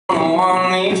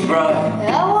One each breath.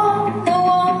 I want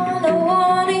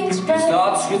each breath.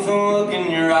 Starts with a look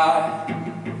in your eye.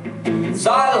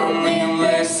 Silently and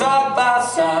lay side by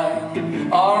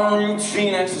side. Our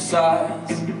routine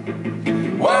exercise.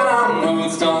 When our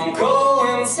moods don't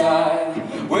coincide,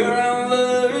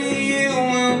 wherever you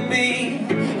will be,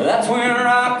 that's where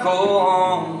I go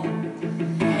home.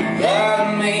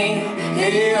 Let me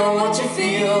hear what you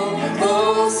feel.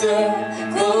 Closer,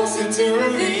 closer to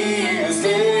reveal.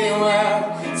 Stay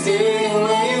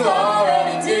where you are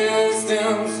at a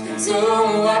distance,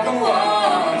 so I can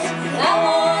watch. I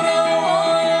want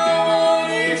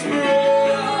each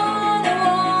breath. I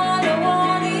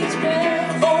want each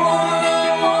breath. I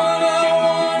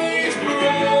want each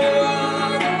breath. I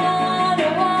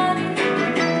want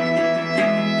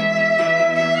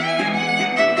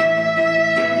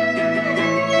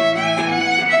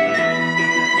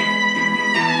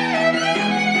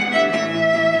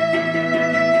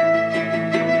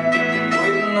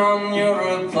On your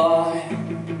reply,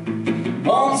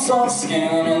 one soft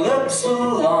skin and lips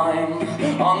aligned,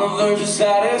 on the verge of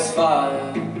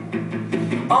satisfied,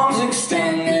 arms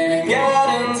extended and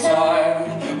getting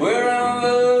tired.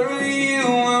 Wherever you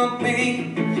will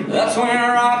be, that's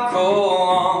where I go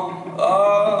on.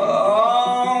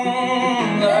 Oh,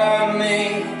 let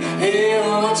me hear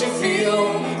what you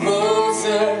feel.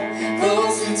 Closer,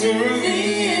 closer to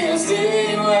reveal.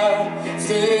 Stay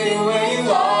where you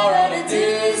are at a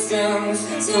distance,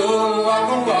 so I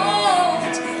can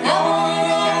watch. I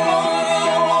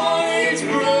want each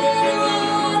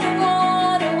breath. I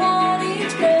want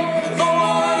each breath. I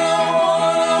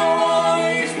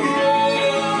want each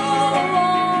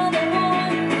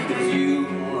breath. You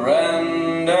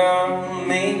render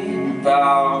me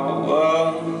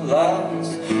powerless,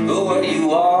 the way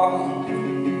you are,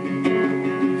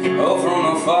 oh, from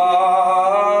afar.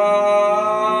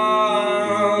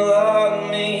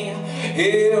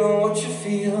 Hear what you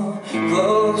feel,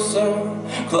 closer,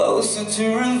 closer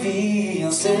to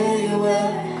reveal. Stay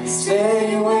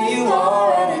where you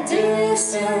are at a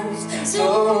distance,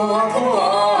 so I can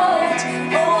watch.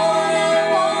 I want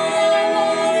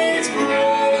each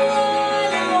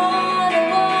breath. I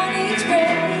want each breath. I want each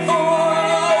breath. I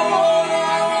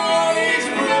want each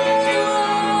breath. I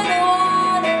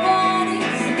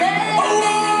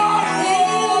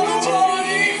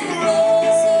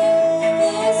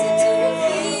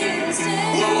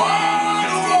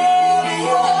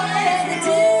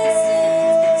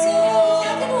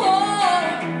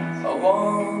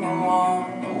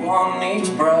want each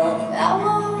breath. I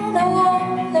want